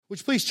Would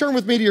you please turn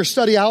with me to your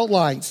study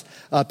outlines,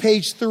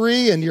 page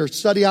 3 and your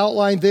study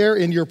outline there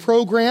in your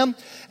program.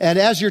 And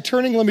as you're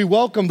turning, let me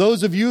welcome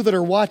those of you that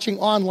are watching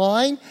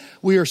online.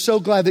 We are so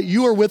glad that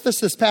you are with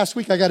us. This past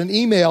week, I got an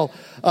email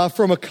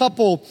from a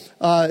couple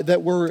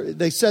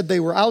they said they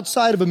were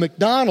outside of a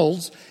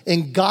McDonald's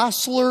in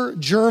Goslar,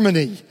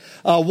 Germany,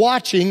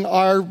 watching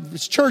our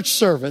church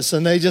service.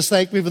 And they just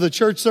thanked me for the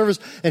church service.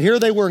 And here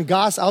they were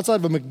outside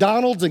of a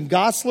McDonald's in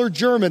Goslar,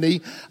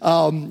 Germany,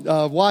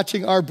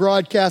 watching our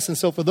broadcast. And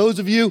so for those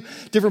of you,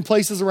 different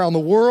places around the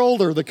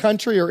world or the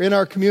country or in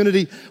our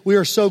community, we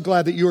are so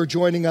glad that you are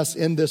joining us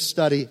in this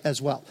study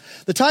as well.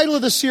 The title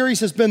of the series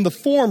has been The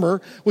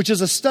Former, which is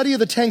a study of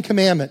the Ten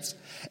Commandments.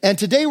 And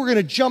today we're going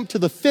to jump to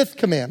the fifth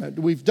commandment.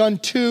 We've done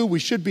 2. We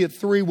should be at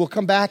 3. We'll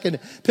come back and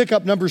pick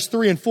up numbers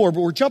 3 and 4. But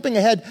we're jumping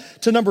ahead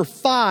to number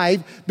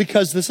 5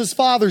 because this is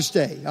Father's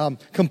Day.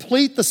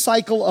 Complete the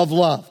cycle of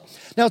love.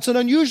 Now, it's an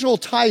unusual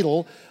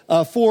title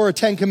for a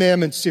Ten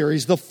Commandments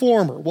series, The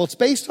Former. Well, it's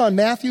based on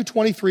Matthew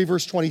 23,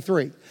 verse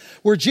 23,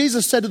 where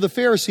Jesus said to the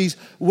Pharisees,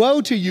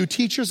 "Woe to you,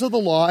 teachers of the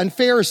law and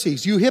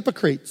Pharisees, you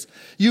hypocrites!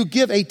 You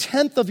give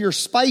 1/10 of your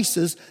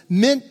spices,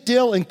 mint,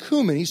 dill, and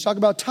cumin." He's talking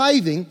about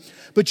tithing.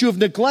 "But you have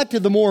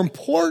neglected the more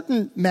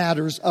important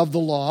matters of the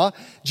law."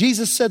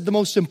 Jesus said the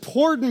most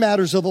important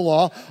matters of the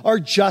law are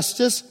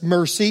justice,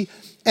 mercy,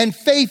 and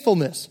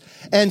faithfulness.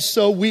 And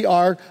so we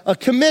are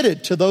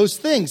committed to those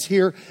things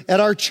here at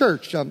our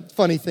church.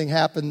 Funny thing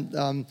happened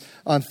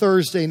on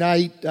Thursday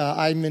night.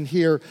 I'm in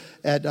here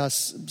at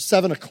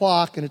 7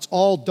 o'clock, and it's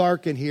all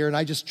dark in here. And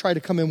I just try to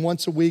come in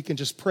once a week and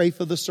just pray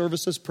for the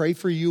services, pray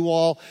for you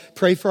all,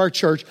 pray for our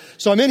church.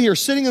 So I'm in here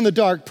sitting in the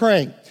dark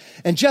praying.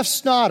 And Jeff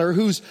Snotter,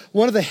 who's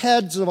one of the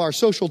heads of our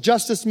social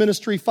justice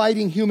ministry,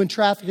 fighting human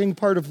trafficking,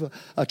 part of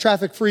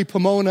Traffic Free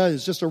Pomona,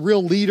 is just a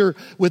real leader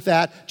with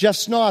that. Jeff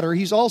Snotter,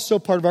 he's also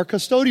part of our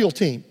custodial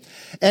team.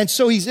 And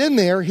so he's in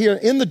there here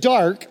in the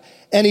dark,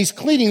 and he's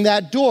cleaning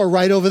that door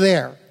right over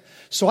there.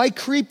 So I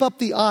creep up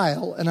the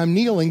aisle, and I'm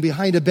kneeling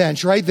behind a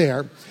bench right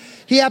there.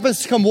 He happens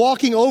to come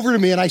walking over to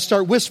me, and I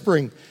start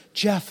whispering,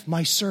 "Jeff,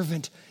 my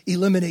servant,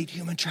 eliminate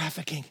human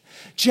trafficking.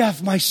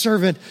 Jeff, my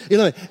servant,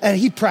 eliminate." And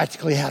he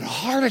practically had a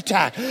heart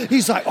attack.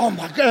 He's like, "Oh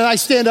my God." And I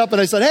stand up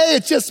and I said, "Hey,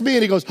 it's just me."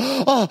 And he goes,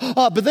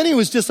 oh. But then he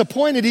was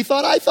disappointed. He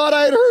thought,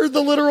 I had heard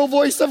the literal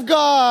voice of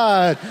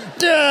God.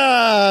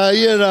 Yeah,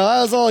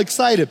 I was all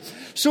excited.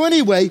 So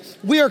anyway,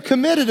 we are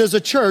committed as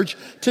a church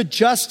to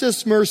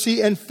justice,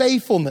 mercy, and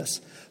faithfulness.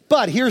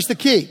 But here's the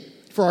key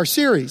for our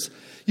series.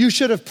 You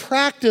should have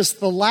practiced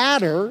the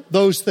latter,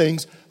 those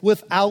things,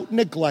 without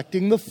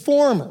neglecting the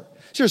former.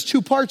 So there's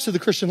 2 parts to the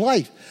Christian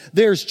life.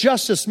 There's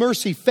justice,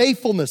 mercy,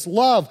 faithfulness,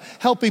 love,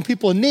 helping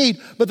people in need,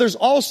 but there's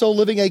also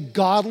living a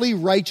godly,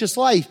 righteous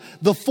life,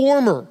 the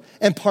former.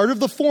 And part of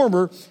the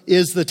former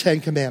is the Ten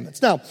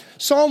Commandments. Now,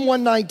 Psalm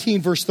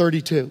 119, verse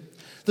 32.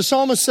 The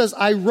psalmist says,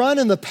 "I run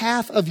in the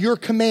path of your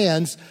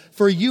commands,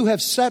 for you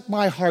have set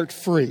my heart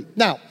free."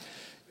 Now,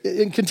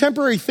 in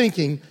contemporary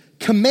thinking,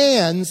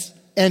 commands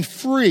and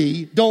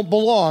free don't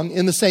belong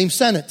in the same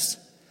sentence.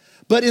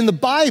 But in the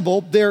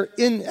Bible, they're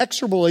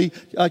inexorably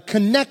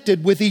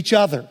connected with each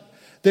other.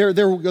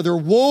 They're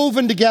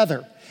woven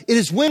together. It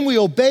is when we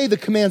obey the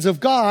commands of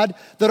God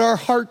that our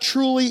heart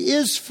truly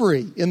is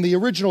free. In the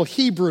original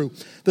Hebrew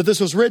that this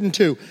was written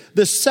to,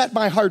 this "set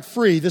my heart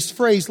free," this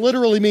phrase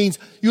literally means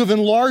you have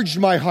enlarged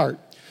my heart.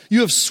 You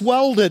have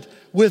swelled it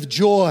with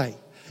joy.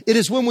 It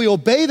is when we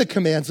obey the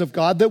commands of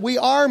God that we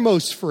are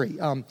most free.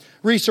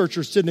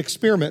 Researchers did an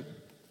experiment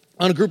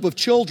on a group of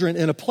children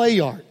in a play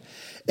yard.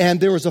 And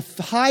there was a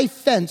high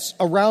fence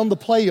around the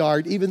play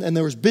yard, and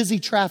there was busy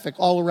traffic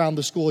all around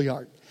the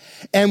schoolyard.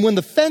 And when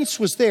the fence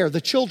was there,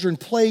 the children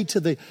played to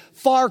the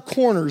far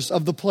corners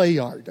of the play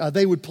yard.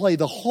 They would play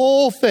the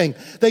whole thing.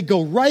 They'd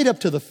go right up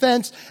to the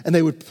fence, and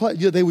they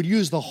would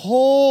use the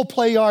whole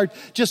play yard,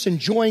 just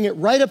enjoying it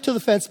right up to the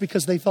fence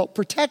because they felt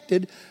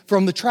protected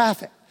from the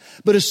traffic.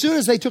 But as soon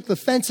as they took the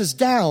fences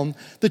down,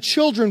 the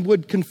children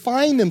would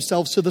confine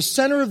themselves to the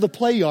center of the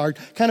play yard,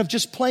 kind of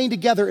just playing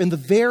together in the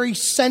very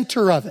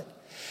center of it.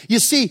 You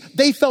see,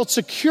 they felt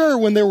secure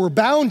when there were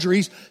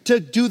boundaries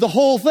to do the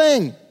whole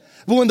thing.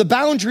 But when the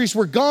boundaries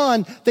were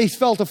gone, they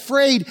felt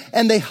afraid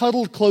and they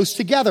huddled close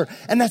together.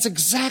 And that's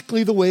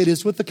exactly the way it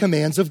is with the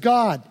commands of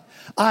God.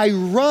 I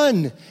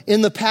run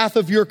in the path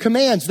of your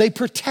commands. They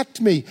protect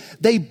me.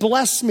 They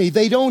bless me.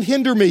 They don't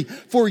hinder me.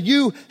 For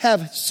you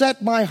have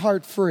set my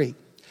heart free.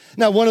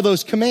 Now, one of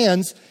those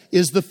commands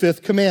is the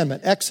 5th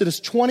commandment. Exodus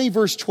 20,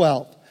 verse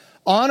 12.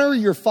 "Honor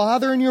your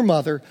father and your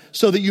mother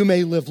so that you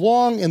may live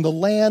long in the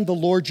land the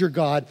Lord your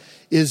God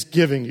is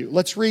giving you."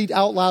 Let's read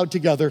out loud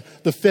together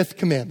the 5th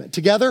commandment.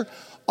 Together,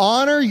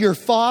 "Honor your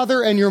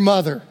father and your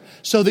mother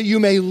so that you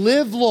may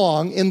live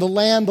long in the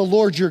land the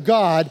Lord your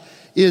God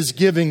is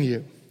giving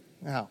you."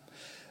 Now,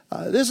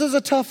 this is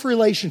a tough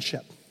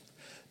relationship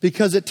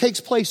because it takes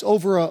place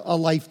over a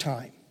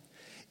lifetime.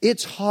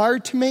 It's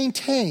hard to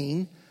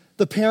maintain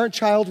the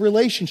parent-child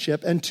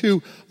relationship and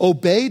to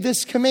obey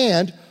this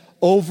command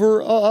over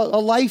a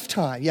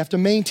lifetime. You have to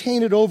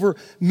maintain it over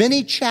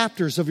many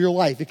chapters of your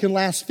life. It can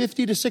last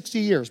 50 to 60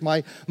 years.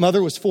 My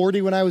mother was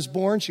 40 when I was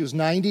born. She was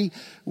 90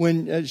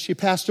 when she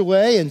passed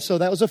away, and so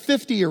that was a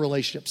 50-year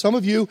relationship. Some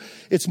of you,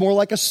 it's more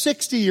like a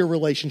 60-year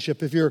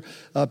relationship. If your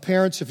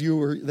parents,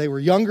 they were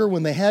younger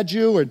when they had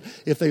you, and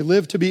if they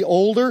lived to be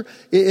older,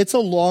 it's a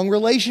long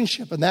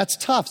relationship, and that's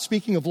tough.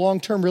 Speaking of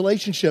long-term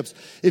relationships,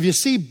 if you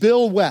see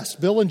Bill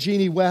and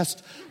Jeannie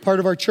West, part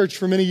of our church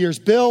for many years,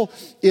 Bill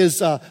is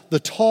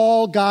the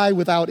tall guy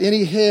without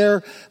any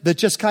hair that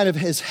just kind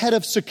of is head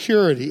of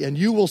security, and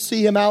you will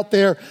see him out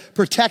there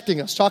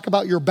protecting us. Talk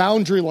about your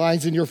boundary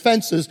lines and your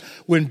fences.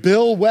 When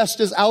Bill West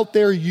is out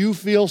there, you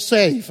feel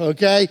safe,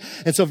 okay?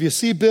 And so if you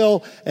see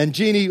Bill and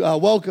Jeannie,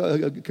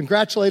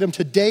 congratulate them.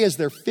 Today is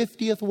their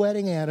 50th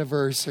wedding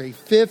anniversary.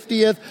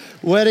 50th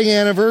wedding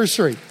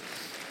anniversary.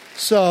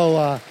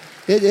 So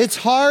it's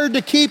hard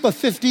to keep a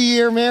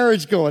 50-year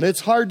marriage going.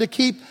 It's hard to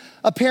keep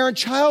a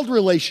parent-child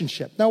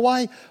relationship. Now,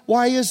 why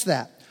is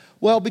that?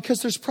 Well,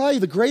 because there's probably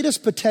the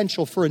greatest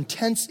potential for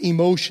intense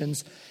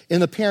emotions in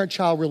the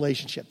parent-child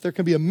relationship. There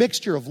can be a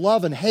mixture of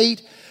love and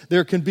hate.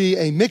 There can be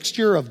a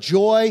mixture of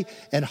joy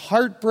and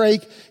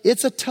heartbreak.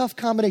 It's a tough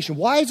combination.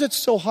 Why is it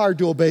so hard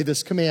to obey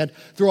this command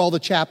through all the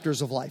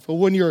chapters of life? Well,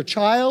 when you're a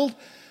child,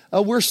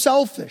 we're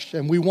selfish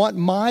and we want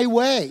my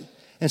way.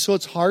 And so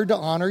it's hard to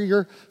honor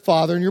your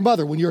father and your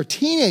mother. When you're a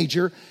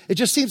teenager, it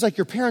just seems like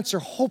your parents are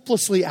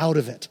hopelessly out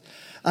of it.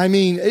 I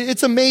mean,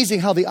 it's amazing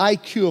how the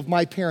IQ of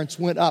my parents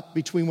went up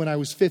between when I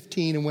was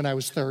 15 and when I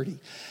was 30.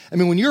 I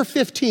mean, when you're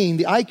 15,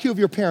 the IQ of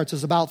your parents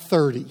is about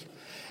 30.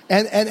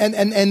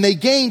 And they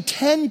gain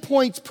 10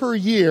 points per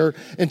year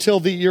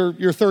until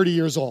you're 30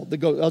 years old.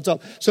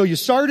 So you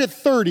start at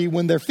 30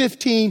 when they're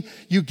 15,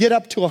 you get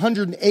up to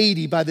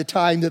 180 by the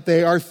time that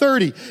they are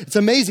 30. It's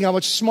amazing how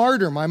much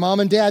smarter my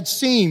mom and dad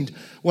seemed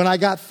when I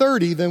got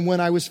 30 than when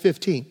I was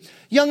 15.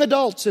 Young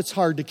adults, it's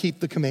hard to keep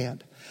the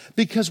command,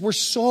 because we're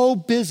so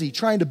busy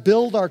trying to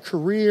build our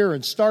career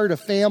and start a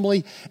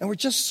family, and we're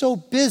just so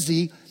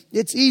busy,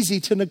 it's easy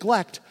to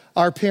neglect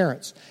our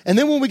parents. And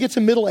then when we get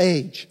to middle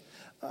age,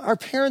 our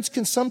parents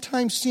can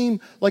sometimes seem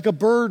like a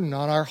burden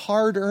on our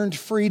hard-earned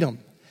freedom.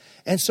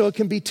 And so it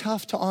can be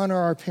tough to honor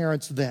our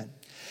parents then.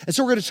 And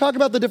so we're going to talk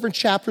about the different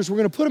chapters. We're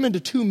going to put them into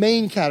two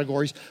main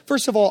categories.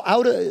 First of all,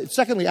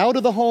 secondly, out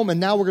of the home, and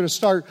now we're going to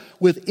start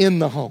within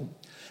the home.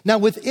 Now,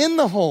 within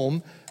the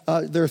home,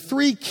 there are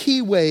three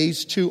key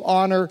ways to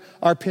honor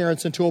our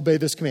parents and to obey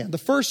this command. The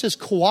first is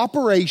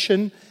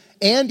cooperation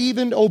and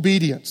even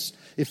obedience.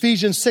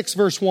 Ephesians 6,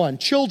 verse 1,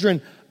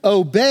 children,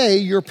 obey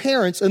your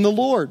parents in the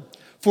Lord,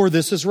 for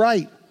this is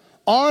right.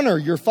 Honor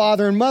your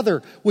father and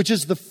mother, which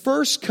is the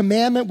first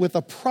commandment with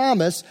a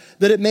promise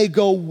that it may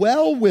go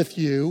well with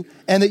you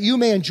and that you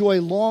may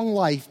enjoy long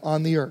life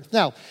on the earth.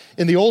 Now,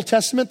 in the Old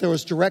Testament, there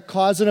was direct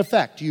cause and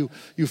effect. You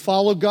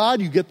follow God,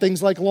 you get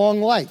things like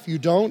long life. You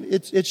don't,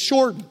 it's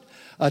shortened.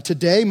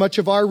 Today, much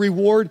of our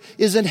reward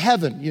is in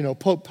heaven,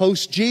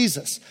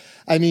 post-Jesus.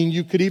 I mean,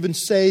 you could even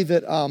say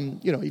that,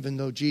 even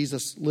though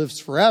Jesus lives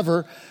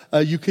forever,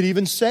 you could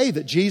even say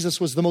that Jesus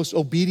was the most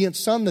obedient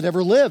son that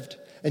ever lived.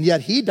 And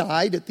yet he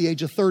died at the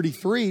age of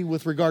 33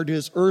 with regard to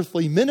his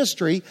earthly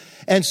ministry.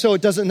 And so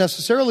it doesn't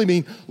necessarily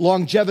mean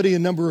longevity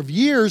in number of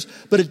years,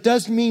 but it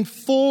does mean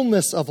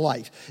fullness of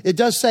life. It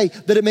does say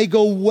that it may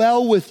go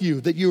well with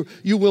you, that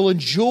you will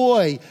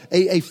enjoy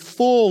a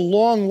full,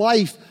 long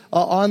life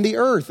on the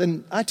earth.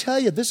 And I tell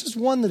you, this is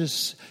one that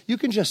is, you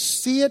can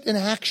just see it in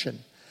action.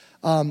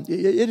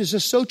 It is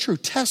just so true.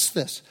 Test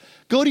this.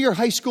 Go to your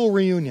high school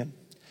reunion.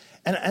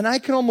 And I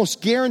can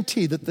almost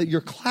guarantee that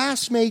your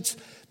classmates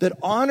that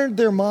honored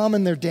their mom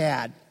and their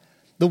dad,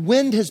 the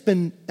wind has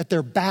been at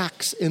their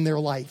backs in their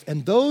life.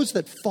 And those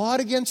that fought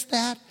against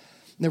that,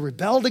 and they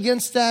rebelled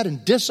against that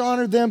and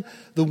dishonored them,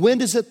 the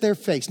wind is at their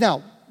face.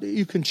 Now,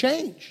 you can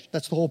change.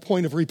 That's the whole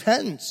point of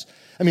repentance.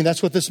 I mean,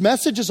 that's what this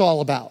message is all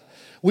about.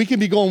 We can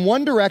be going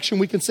one direction.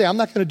 We can say, I'm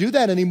not going to do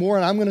that anymore,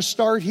 and I'm going to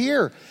start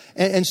here.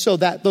 And so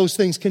that those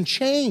things can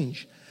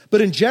change.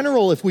 But in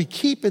general, if we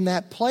keep in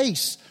that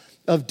place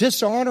of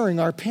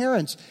dishonoring our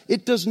parents,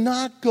 it does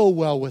not go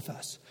well with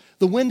us.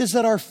 The wind is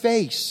at our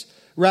face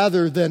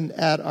rather than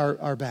at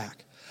our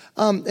back.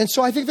 And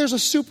so I think there's a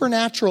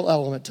supernatural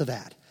element to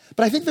that.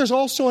 But I think there's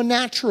also a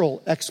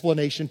natural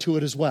explanation to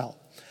it as well.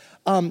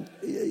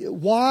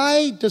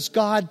 Why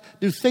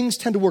do things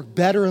tend to work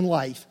better in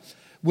life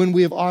when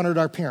we have honored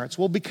our parents?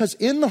 Well, because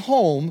in the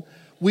home,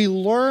 we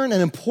learn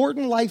an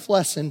important life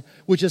lesson,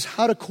 which is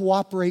how to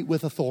cooperate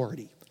with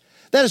authority.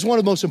 That is one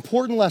of the most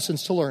important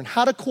lessons to learn,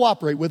 how to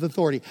cooperate with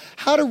authority,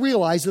 how to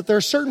realize that there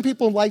are certain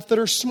people in life that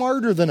are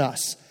smarter than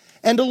us,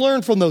 and to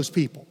learn from those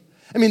people.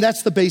 I mean,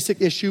 that's the basic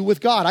issue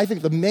with God. I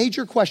think the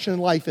major question in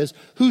life is,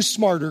 who's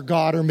smarter,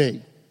 God or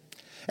me?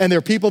 And there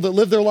are people that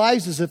live their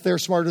lives as if they're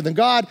smarter than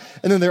God,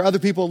 and then there are other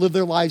people that live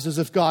their lives as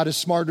if God is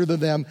smarter than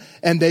them,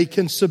 and they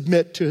can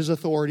submit to his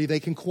authority. They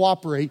can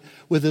cooperate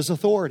with his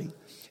authority.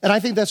 And I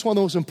think that's one of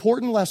the most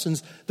important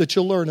lessons that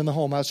you'll learn in the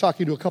home. I was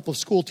talking to a couple of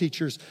school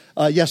teachers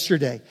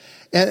yesterday,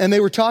 and they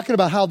were talking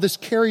about how this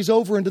carries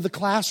over into the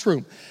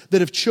classroom.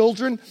 That if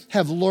children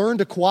have learned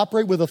to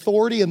cooperate with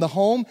authority in the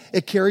home,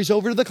 it carries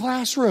over to the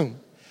classroom.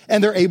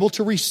 And they're able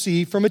to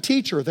receive from a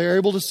teacher. They're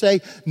able to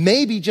say,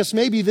 maybe, just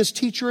maybe, this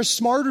teacher is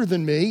smarter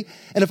than me,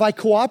 and if I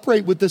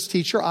cooperate with this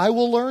teacher, I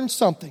will learn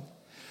something.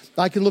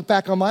 I can look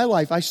back on my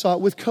life. I saw it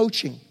with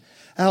coaching.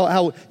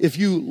 How if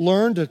you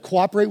learn to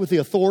cooperate with the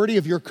authority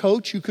of your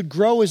coach, you could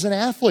grow as an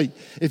athlete.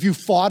 If you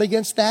fought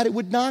against that, it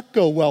would not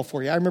go well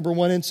for you. I remember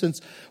one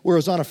instance where it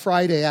was on a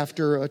Friday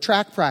after a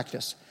track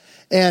practice.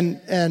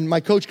 And my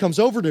coach comes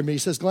over to me. He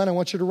says, Glenn, I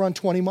want you to run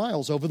 20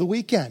 miles over the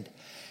weekend.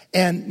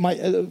 And my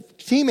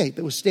teammate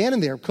that was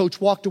standing there, coach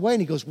walked away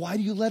and he goes, why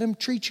do you let him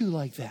treat you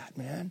like that,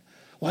 man?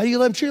 Why do you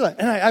let him treat you like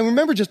that? And I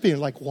remember just being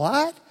like,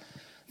 what?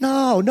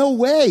 No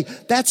way.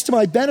 That's to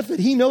my benefit.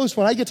 He knows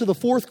when I get to the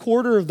fourth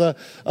quarter of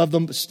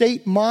the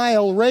state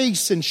mile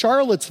race in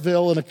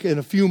Charlottesville in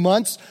a few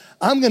months,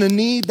 I'm going to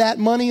need that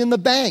money in the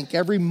bank.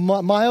 Every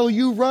mile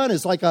you run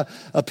is like a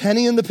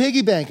penny in the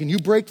piggy bank, and you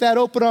break that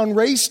open on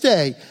race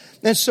day.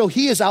 And so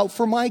he is out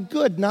for my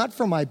good, not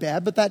for my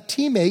bad. But that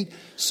teammate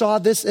saw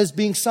this as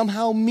being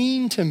somehow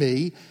mean to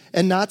me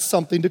and not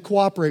something to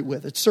cooperate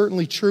with. It's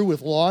certainly true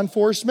with law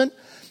enforcement.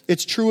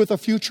 It's true with a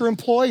future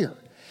employer.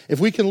 If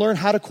we can learn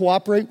how to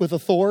cooperate with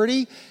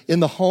authority in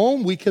the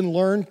home, we can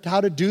learn how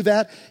to do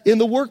that in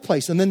the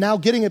workplace. And then now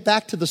getting it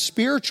back to the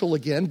spiritual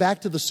again, back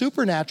to the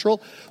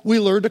supernatural, we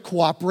learn to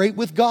cooperate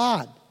with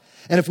God.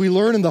 And if we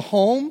learn in the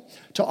home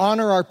to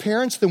honor our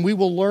parents, then we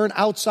will learn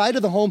outside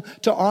of the home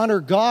to honor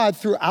God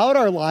throughout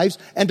our lives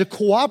and to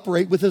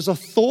cooperate with His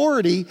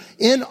authority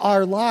in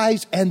our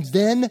lives. And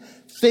then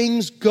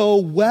things go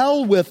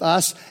well with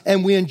us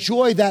and we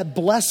enjoy that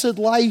blessed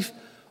life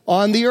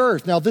on the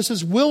earth. Now, this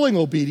is willing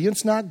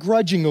obedience, not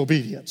grudging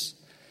obedience.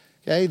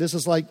 Okay, this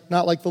is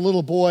not like the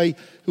little boy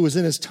who was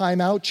in his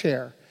timeout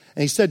chair.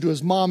 And he said to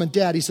his mom and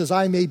dad, he says,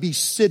 I may be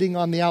sitting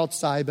on the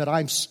outside, but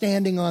I'm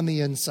standing on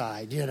the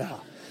inside,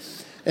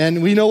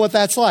 And we know what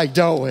that's like,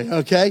 don't we?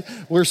 Okay?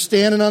 We're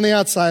standing on the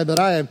outside, but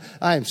I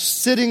am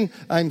sitting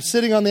on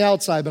the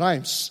outside, but I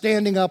am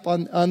standing up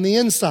on the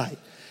inside.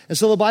 And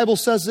so the Bible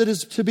says it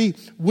is to be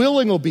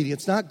willing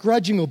obedience, not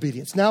grudging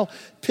obedience. Now,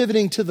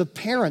 pivoting to the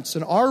parents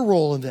and our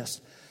role in this.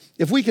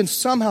 If we can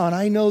somehow, and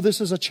I know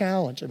this is a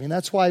challenge. I mean,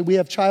 that's why we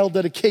have child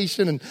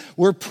dedication and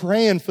we're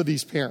praying for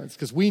these parents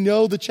because we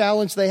know the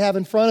challenge they have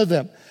in front of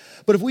them.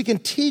 But if we can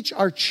teach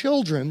our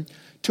children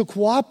to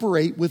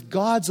cooperate with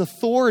God's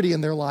authority in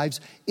their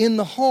lives in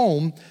the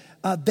home,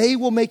 they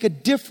will make a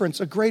difference,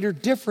 a greater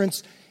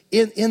difference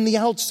in the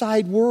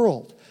outside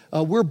world.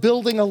 We're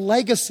building a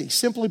legacy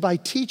simply by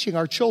teaching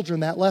our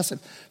children that lesson.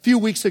 A few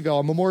weeks ago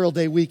on Memorial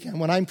Day weekend,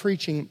 when I'm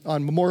preaching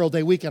on Memorial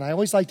Day weekend, I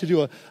always like to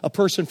do a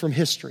person from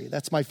history.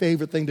 That's my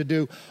favorite thing to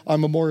do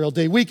on Memorial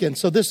Day weekend.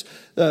 So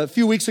a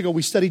few weeks ago,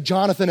 we studied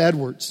Jonathan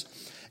Edwards.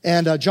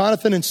 And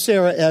Jonathan and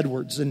Sarah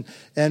Edwards.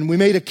 And we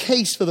made a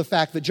case for the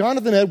fact that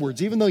Jonathan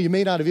Edwards, even though you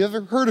may not have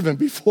ever heard of him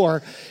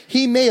before,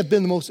 he may have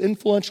been the most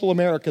influential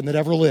American that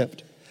ever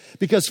lived.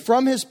 Because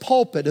from his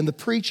pulpit and the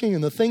preaching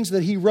and the things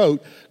that he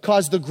wrote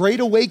caused the Great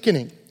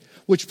Awakening,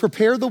 which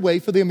prepared the way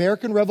for the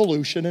American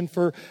Revolution and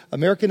for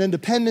American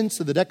independence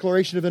and the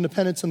Declaration of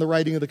Independence and the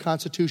writing of the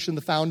Constitution,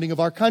 the founding of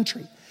our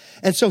country.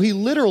 And so he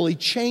literally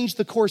changed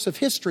the course of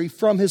history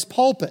from his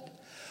pulpit.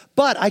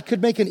 But I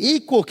could make an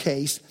equal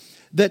case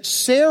that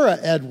Sarah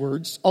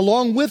Edwards,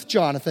 along with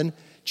Jonathan,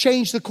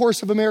 changed the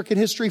course of American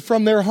history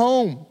from their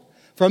home,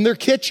 from their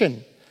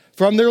kitchen,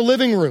 from their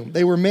living room.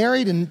 They were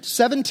married in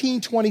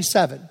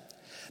 1727.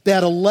 They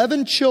had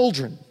 11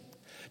 children.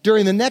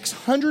 During the next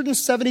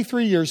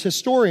 173 years,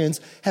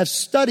 historians have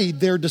studied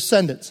their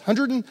descendants.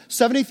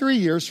 173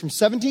 years from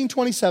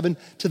 1727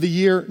 to the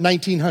year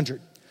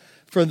 1900.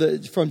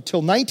 From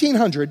till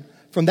 1900,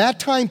 from that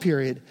time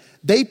period,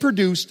 they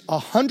produced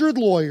 100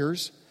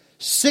 lawyers,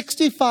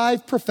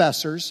 65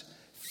 professors,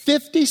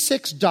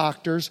 56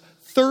 doctors,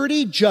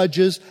 30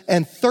 judges,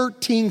 and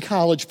 13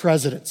 college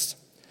presidents.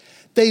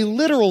 They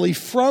literally,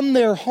 from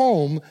their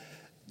home,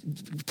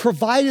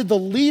 provided the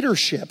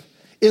leadership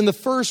in the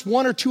first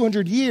 100 or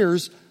 200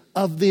 years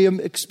of the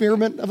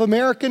experiment of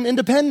American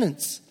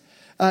independence.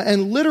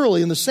 And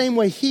literally, in the same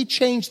way he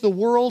changed the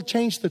world,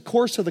 changed the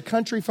course of the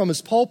country from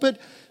his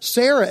pulpit,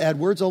 Sarah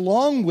Edwards,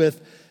 along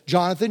with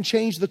Jonathan,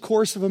 changed the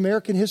course of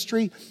American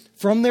history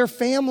from their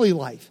family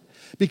life.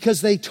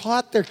 Because they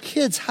taught their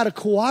kids how to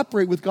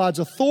cooperate with God's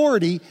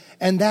authority,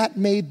 and that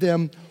made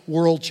them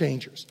world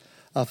changers.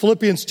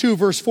 Philippians 2,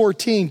 verse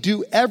 14,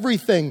 do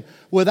everything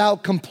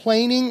without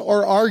complaining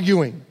or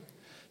arguing.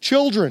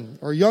 Children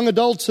or young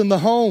adults in the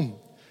home,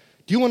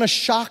 do you want to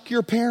shock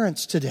your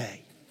parents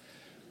today?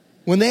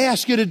 When they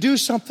ask you to do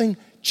something,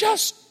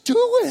 just do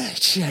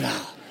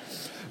it,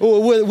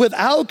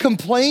 without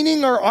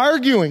complaining or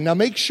arguing. Now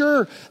make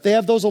sure they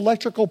have those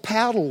electrical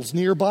paddles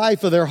nearby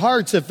for their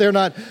hearts if you're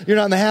not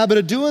in the habit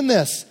of doing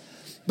this.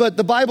 But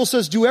the Bible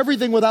says do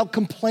everything without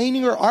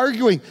complaining or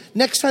arguing.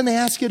 Next time they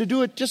ask you to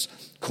do it, just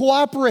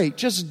cooperate.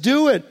 Just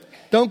do it.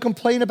 Don't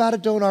complain about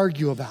it. Don't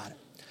argue about it.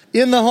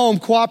 In the home,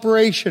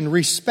 cooperation,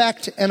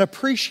 respect, and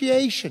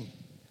appreciation.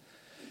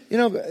 You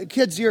know,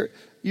 kids,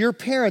 your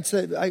parents,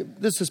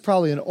 this is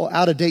probably an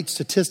out-of-date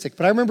statistic,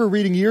 but I remember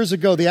reading years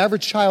ago, the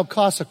average child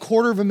costs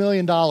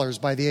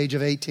 $250,000 by the age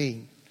of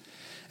 18.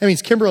 That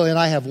means Kimberly and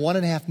I have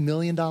 $1.5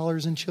 million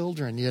in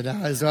children, you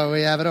know, is what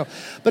we have at home.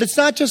 But it's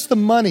not just the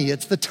money,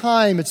 it's the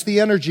time, it's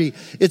the energy,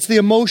 it's the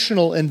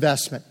emotional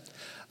investment.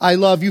 I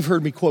love, you've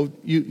heard me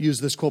use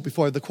this quote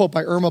before, the quote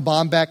by Irma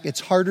Bombeck, it's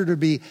harder to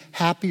be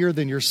happier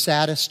than your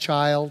saddest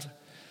child.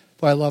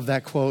 Boy, I love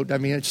that quote. I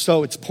mean,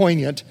 it's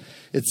poignant.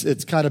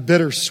 It's kind of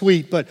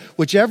bittersweet, but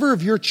whichever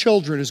of your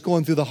children is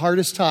going through the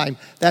hardest time,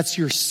 that's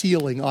your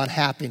ceiling on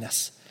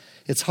happiness.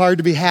 It's hard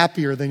to be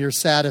happier than your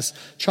saddest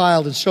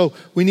child, and so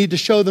we need to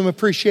show them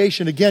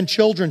appreciation. Again,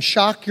 children,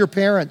 shock your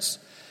parents.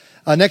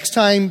 Next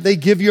time they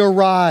give you a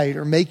ride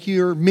or make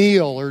your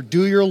meal or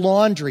do your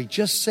laundry,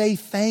 just say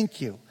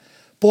thank you.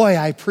 Boy,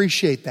 I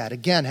appreciate that.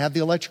 Again, have the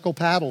electrical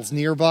paddles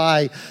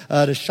nearby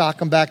to shock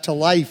them back to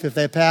life if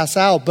they pass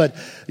out. But,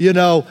 you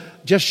know,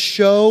 just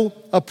show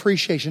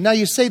appreciation. Now,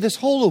 you say this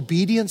whole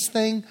obedience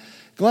thing,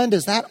 Glenn,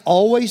 is that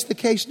always the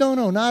case?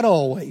 No, not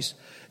always.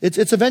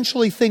 It's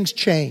eventually things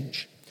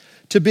change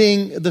to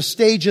being the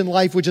stage in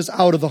life which is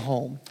out of the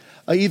home.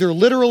 Either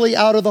literally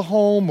out of the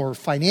home or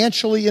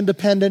financially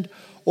independent,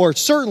 or it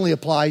certainly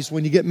applies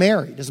when you get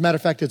married. As a matter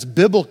of fact, it's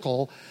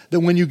biblical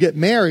that when you get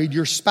married,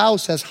 your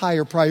spouse has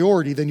higher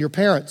priority than your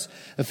parents.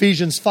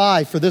 Ephesians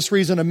 5, for this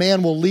reason a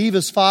man will leave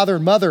his father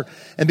and mother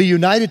and be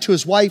united to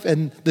his wife,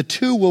 and the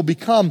two will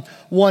become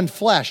one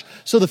flesh.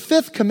 So the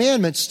fifth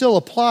commandment still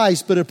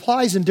applies, but it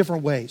applies in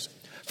different ways.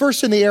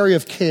 First, in the area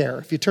of care.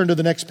 If you turn to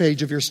the next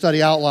page of your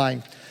study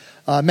outline,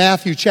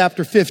 Matthew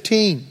chapter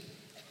 15.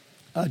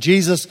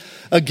 Jesus,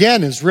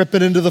 again, is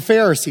ripping into the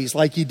Pharisees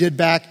like he did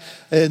back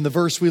in the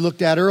verse we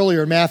looked at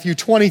earlier, Matthew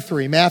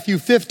 23, Matthew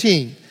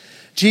 15.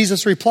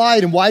 Jesus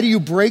replied, and why do you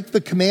break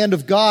the command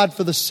of God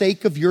for the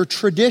sake of your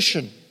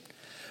tradition?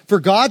 For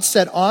God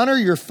said, honor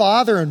your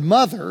father and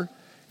mother.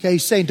 Okay,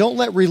 he's saying don't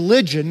let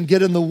religion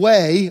get in the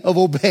way of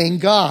obeying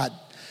God.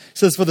 He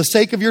says, for the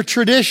sake of your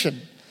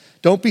tradition,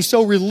 don't be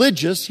so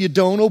religious you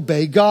don't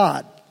obey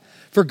God.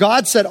 For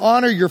God said,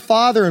 honor your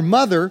father and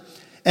mother,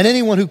 and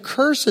anyone who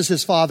curses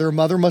his father or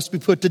mother must be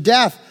put to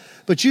death.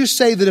 But you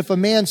say that if a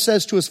man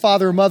says to his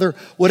father or mother,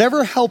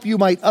 whatever help you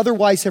might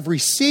otherwise have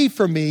received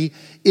from me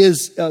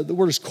is, the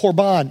word is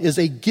korban, is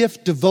a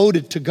gift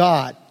devoted to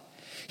God.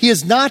 He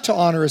is not to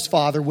honor his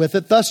father with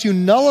it. Thus you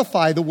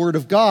nullify the word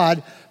of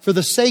God for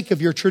the sake of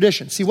your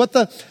tradition. See, what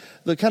the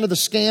kind of the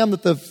scam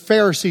that the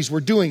Pharisees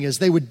were doing is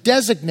they would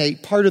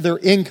designate part of their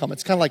income.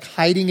 It's kind of like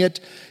hiding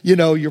it, you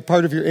know, you're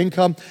part of your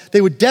income.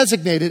 They would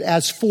designate it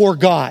as for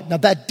God. Now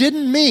that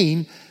didn't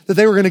mean that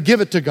they were going to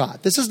give it to God.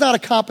 This is not a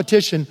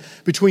competition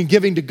between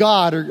giving to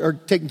God or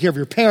taking care of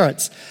your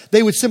parents.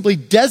 They would simply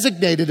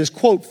designate it as,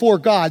 quote, for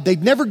God.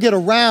 They'd never get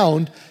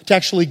around to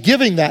actually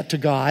giving that to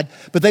God,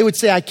 but they would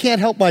say, I can't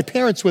help my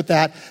parents with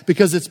that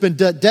because it's been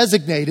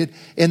designated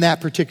in that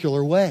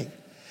particular way.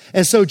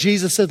 And so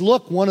Jesus said,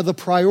 look, one of the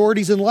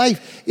priorities in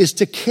life is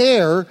to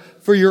care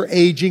for your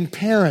aging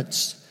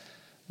parents.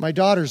 My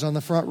daughter's on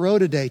the front row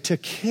today. To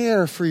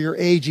care for your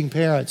aging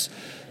parents.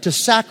 To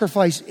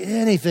sacrifice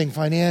anything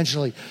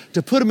financially.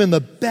 To put them in the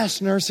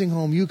best nursing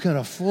home you can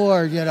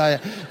afford. You know,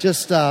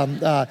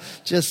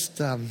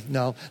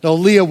 no. No,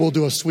 Leah will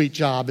do a sweet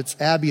job. It's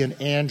Abby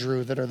and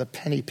Andrew that are the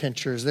penny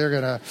pinchers. They're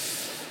going to,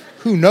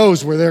 who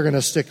knows where they're going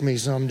to stick me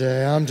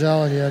someday. I'm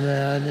telling you,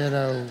 man, you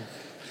know.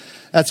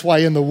 That's why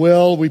in the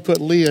will, we put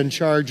Leah in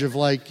charge of,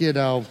 like, you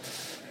know,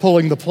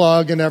 pulling the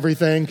plug and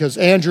everything. Because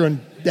Andrew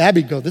and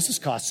Abby go, this is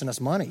costing us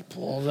money.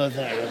 Pull the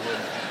thing.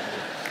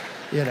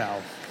 You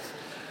know.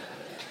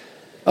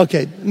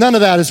 Okay, none of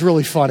that is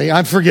really funny.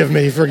 Forgive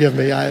me.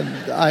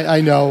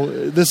 I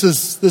know. This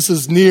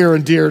is near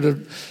and dear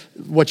to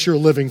what you're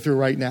living through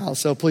right now.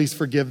 So please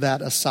forgive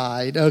that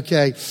aside.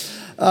 Okay.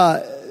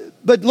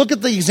 But look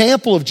at the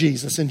example of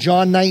Jesus in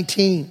John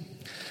 19.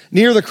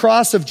 Near the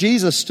cross of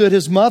Jesus stood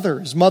his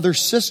mother's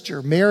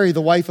sister, Mary,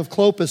 the wife of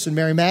Clopas, and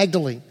Mary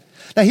Magdalene.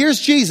 Now here's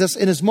Jesus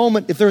in his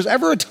moment. If there's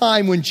ever a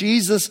time when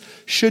Jesus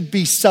should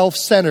be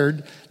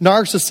self-centered,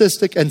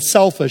 narcissistic, and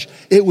selfish,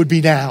 it would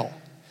be now.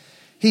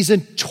 He's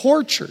in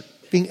torture,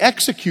 being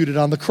executed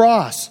on the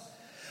cross.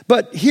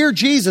 But here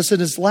Jesus,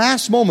 in his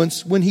last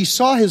moments, when he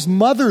saw his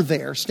mother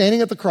there, standing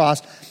at the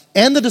cross,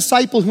 and the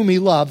disciple whom he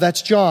loved,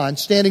 that's John,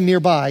 standing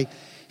nearby,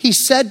 he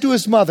said to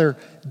his mother,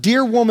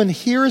 dear woman,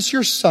 here is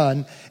your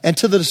son, and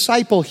to the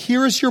disciple,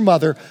 here is your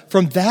mother.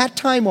 From that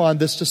time on,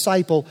 this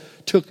disciple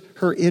took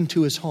her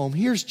into his home.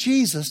 Here's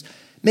Jesus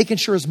making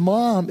sure his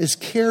mom is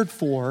cared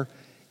for,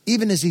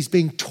 even as he's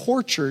being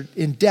tortured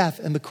in death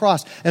and the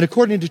cross. And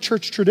according to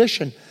church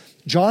tradition,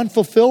 John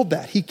fulfilled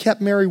that. He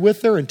kept Mary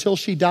with her until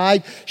she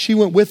died. She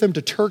went with him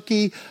to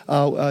Turkey,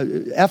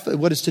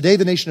 what is today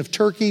the nation of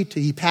Turkey.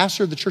 He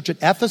pastored the church at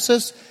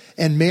Ephesus.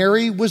 And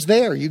Mary was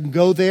there. You can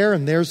go there,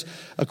 and there's,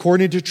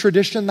 according to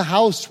tradition, the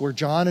house where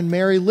John and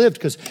Mary lived,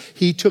 because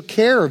he took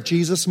care of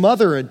Jesus'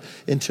 mother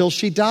until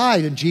she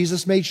died, and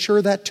Jesus made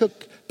sure that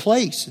took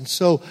place. And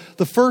so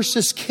the first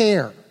is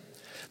care.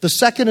 The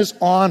second is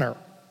honor.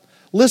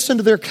 Listen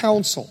to their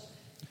counsel.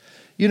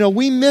 You know,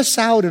 we miss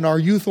out in our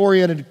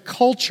youth-oriented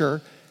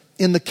culture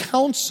in the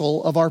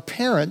counsel of our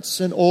parents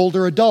and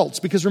older adults.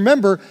 Because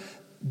remember,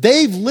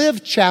 they've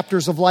lived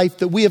chapters of life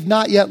that we have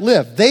not yet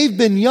lived. They've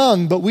been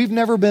young, but we've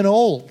never been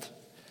old.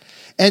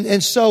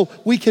 And so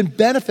we can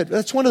benefit.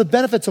 That's one of the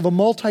benefits of a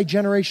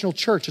multi-generational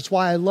church. It's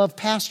why I love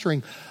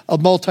pastoring a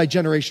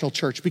multi-generational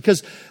church.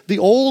 Because the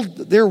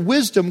old, their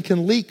wisdom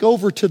can leak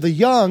over to the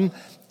young,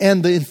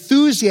 and the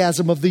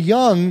enthusiasm of the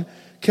young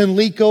can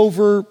leak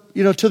over,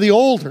 to the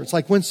older. It's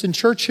like Winston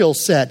Churchill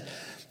said,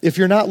 if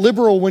you're not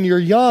liberal when you're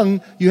young,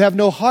 you have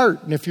no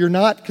heart. And if you're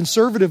not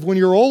conservative when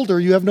you're older,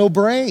 you have no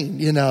brain.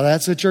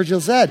 That's what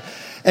Churchill said.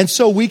 And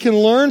so we can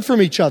learn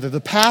from each other. The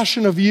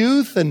passion of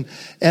youth and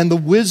the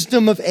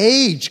wisdom of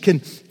age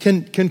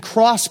can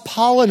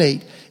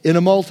cross-pollinate in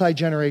a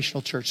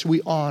multi-generational church. So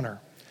we honor.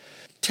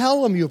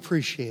 Tell them you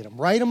appreciate them.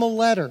 Write them a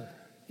letter.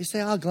 You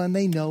say, Glenn,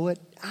 they know it.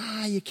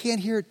 You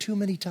can't hear it too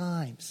many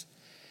times.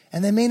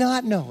 And they may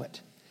not know it.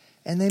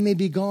 And they may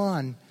be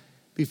gone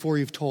before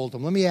you've told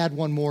them. Let me add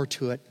one more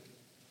to it.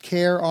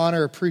 Care,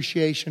 honor,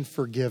 appreciation,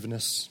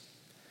 forgiveness.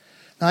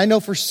 Now, I know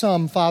for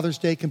some, Father's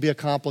Day can be a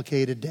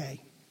complicated day.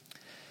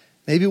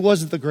 Maybe it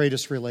wasn't the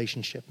greatest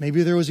relationship.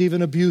 Maybe there was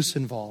even abuse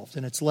involved,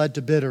 and it's led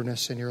to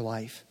bitterness in your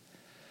life.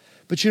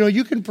 But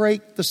you can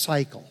break the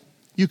cycle.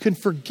 You can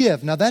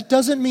forgive. Now, that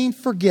doesn't mean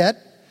forget.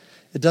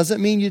 It doesn't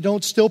mean you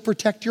don't still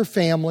protect your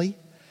family.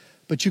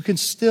 But you can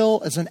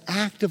still, as an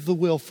act of the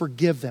will,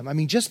 forgive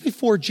them. Just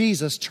before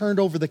Jesus turned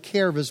over the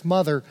care of his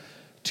mother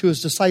to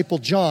his disciple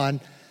John,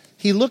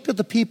 he looked at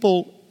the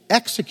people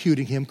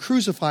executing him,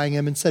 crucifying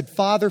him, and said,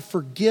 Father,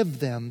 forgive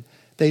them.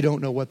 They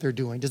don't know what they're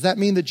doing. Does that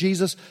mean that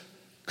Jesus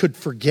could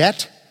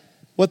forget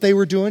what they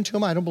were doing to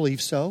him? I don't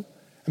believe so.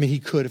 He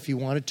could if he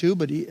wanted to,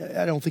 but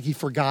I don't think he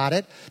forgot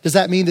it. Does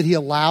that mean that he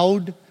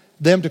allowed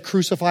them to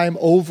crucify him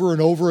over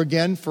and over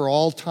again for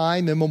all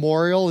time,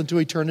 immemorial, into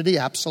eternity?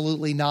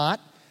 Absolutely not.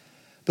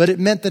 But it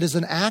meant that as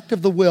an act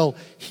of the will,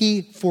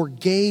 he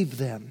forgave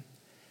them.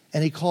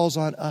 And he calls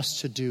on us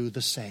to do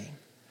the same.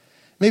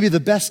 Maybe the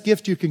best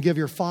gift you can give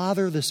your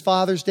father this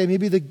Father's Day,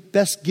 maybe the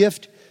best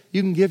gift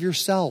you can give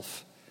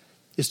yourself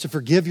is to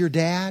forgive your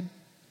dad.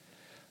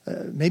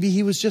 Maybe he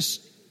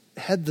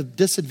had the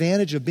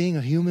disadvantage of being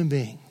a human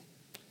being.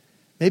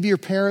 Maybe your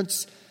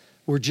parents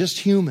were just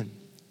human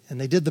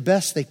and they did the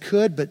best they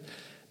could, but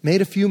made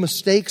a few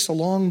mistakes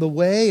along the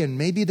way, and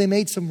maybe they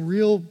made some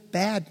real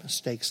bad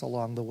mistakes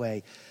along the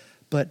way.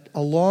 But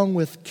along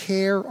with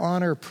care,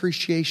 honor,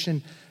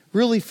 appreciation,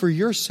 really for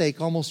your sake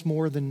almost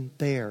more than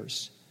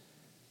theirs,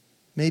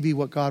 maybe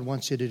what God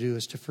wants you to do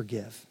is to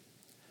forgive.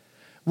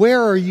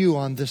 Where are you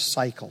on this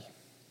cycle?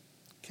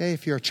 Okay,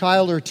 if you're a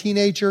child or a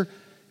teenager,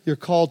 you're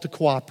called to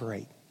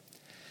cooperate.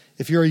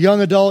 If you're a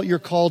young adult, you're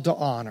called to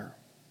honor.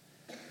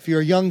 If you're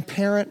a young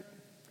parent,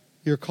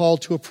 you're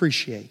called to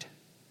appreciate.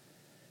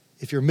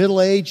 If you're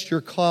middle-aged, you're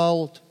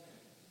called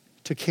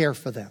to care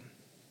for them.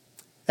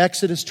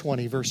 Exodus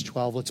 20, verse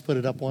 12. Let's put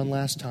it up one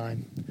last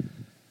time.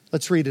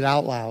 Let's read it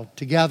out loud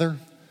together.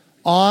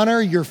 Honor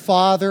your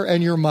father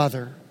and your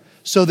mother,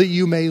 so that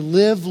you may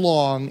live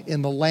long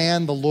in the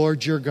land the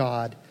Lord your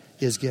God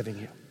is giving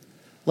you.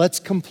 Let's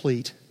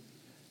complete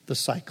the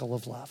cycle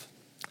of love.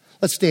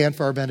 Let's stand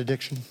for our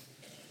benediction.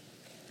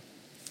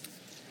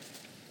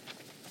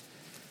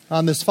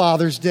 On this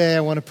Father's Day,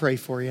 I want to pray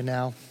for you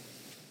now.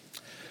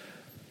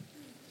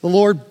 The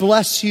Lord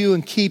bless you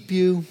and keep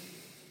you.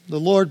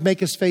 The Lord make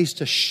his face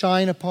to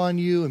shine upon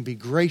you and be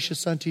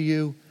gracious unto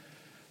you.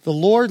 The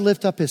Lord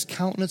lift up his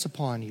countenance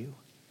upon you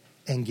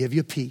and give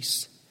you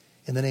peace.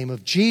 In the name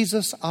of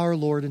Jesus, our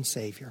Lord and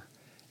Savior.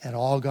 And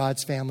all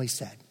God's family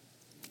said,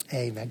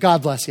 amen.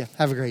 God bless you.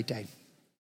 Have a great day.